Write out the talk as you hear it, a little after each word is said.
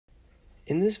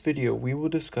In this video, we will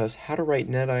discuss how to write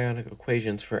net ionic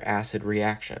equations for acid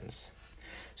reactions.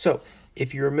 So,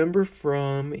 if you remember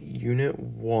from Unit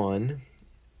 1,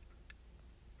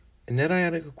 a net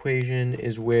ionic equation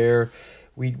is where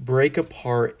we break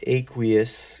apart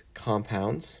aqueous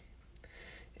compounds.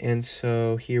 And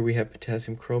so here we have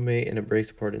potassium chromate, and it breaks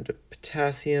apart into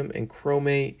potassium and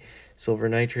chromate. Silver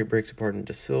nitrate breaks apart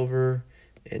into silver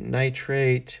and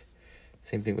nitrate.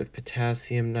 Same thing with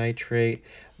potassium nitrate.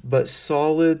 But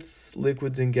solids,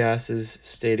 liquids, and gases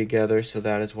stay together, so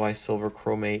that is why silver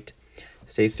chromate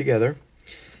stays together.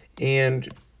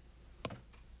 And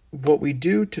what we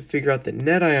do to figure out the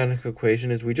net ionic equation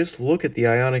is we just look at the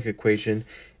ionic equation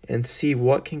and see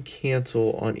what can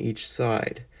cancel on each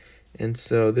side. And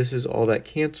so this is all that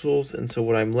cancels, and so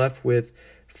what I'm left with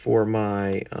for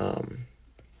my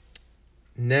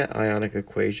net ionic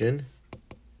equation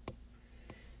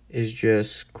is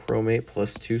just chromate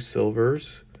plus 2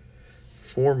 silvers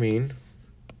forming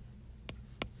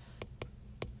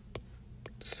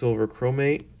silver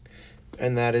chromate,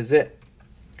 and that is it.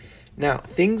 Now,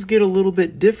 things get a little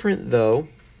bit different though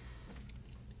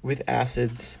with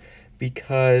acids,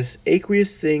 because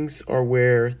aqueous things are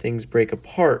where things break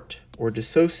apart or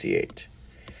dissociate.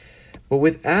 But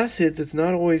with acids, it's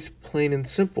not always plain and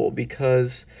simple,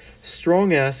 because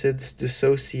strong acids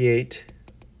dissociate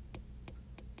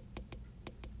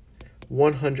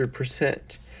 100%.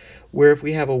 Where if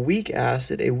we have a weak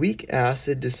acid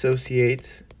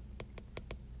dissociates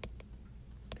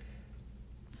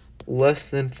less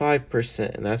than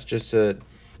 5%, and that's just a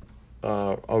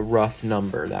rough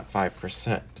number, that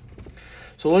 5%.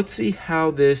 So let's see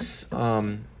how this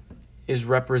is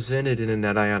represented in a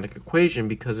net ionic equation,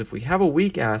 because if we have a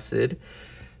weak acid,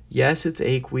 yes, it's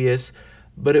aqueous,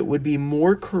 but it would be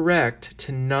more correct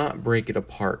to not break it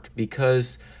apart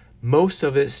because most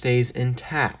of it stays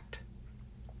intact.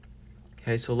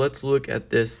 Okay, so let's look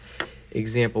at this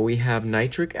example. We have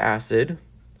nitric acid,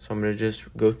 so I'm going to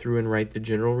just go through and write the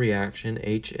general reaction,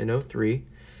 HNO3,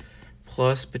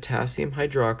 plus potassium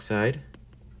hydroxide,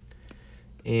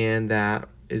 and that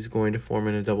is going to form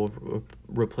in a double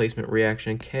replacement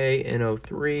reaction,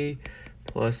 KNO3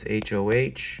 plus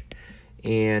HOH.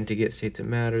 And to get states of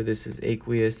matter, this is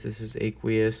aqueous, this is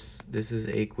aqueous, this is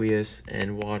aqueous,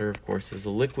 and water, of course, is a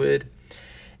liquid.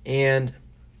 And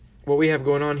what we have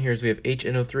going on here is we have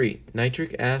HNO3.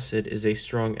 Nitric acid is a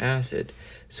strong acid,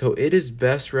 so it is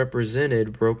best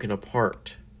represented broken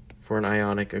apart for an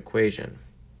ionic equation.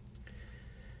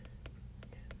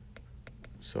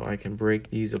 So I can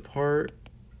break these apart.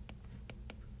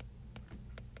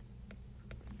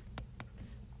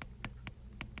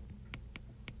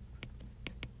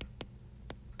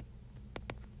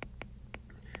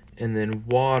 And then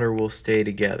water will stay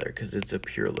together because it's a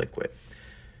pure liquid.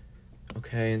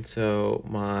 Okay, and so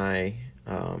my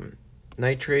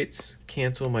nitrates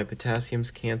cancel, my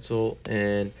potassiums cancel,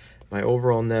 and my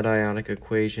overall net ionic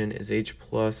equation is H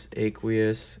plus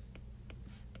aqueous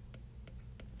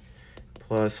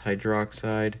plus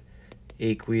hydroxide.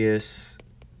 Aqueous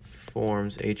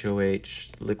forms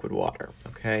HOH, liquid water.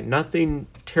 Okay, nothing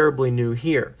terribly new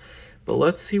here. But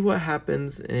let's see what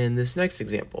happens in this next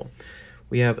example.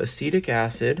 We have acetic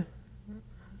acid,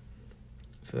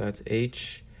 so that's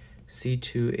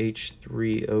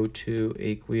HC2H3O2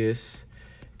 aqueous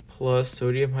plus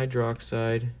sodium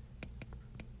hydroxide,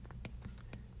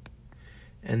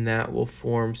 and that will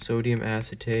form sodium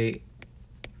acetate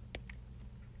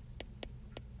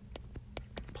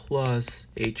plus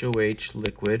HOH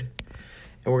liquid,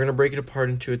 and we're going to break it apart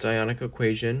into its ionic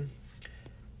equation.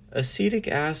 Acetic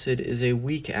acid is a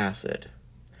weak acid.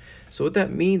 So what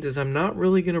that means is I'm not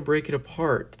really going to break it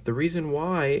apart. The reason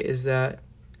why is that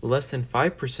less than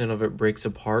 5% of it breaks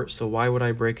apart, so why would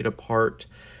I break it apart?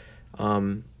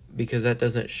 Because that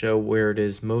doesn't show where it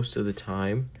is most of the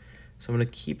time. So I'm going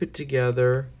to keep it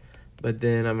together, but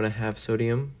then I'm going to have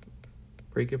sodium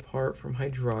break apart from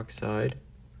hydroxide.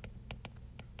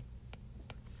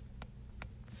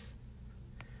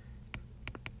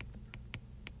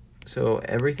 So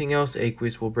everything else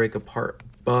aqueous will break apart,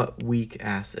 but weak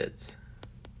acids.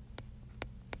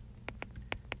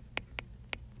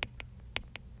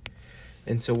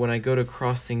 And so when I go to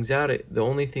cross things out, the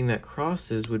only thing that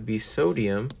crosses would be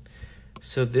sodium.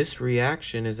 So this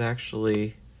reaction is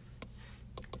actually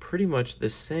pretty much the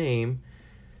same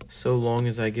so long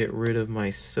as I get rid of my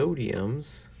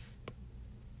sodiums.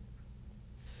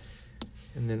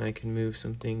 And then I can move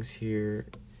some things here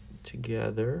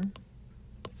together.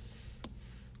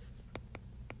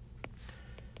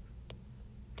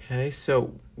 Okay,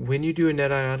 so when you do a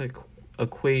net ionic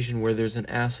equation where there's an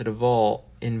acid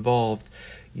involved,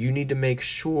 you need to make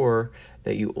sure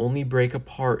that you only break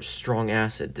apart strong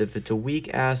acids. If it's a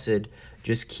weak acid,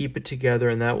 just keep it together,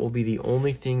 and that will be the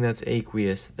only thing that's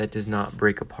aqueous that does not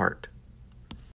break apart.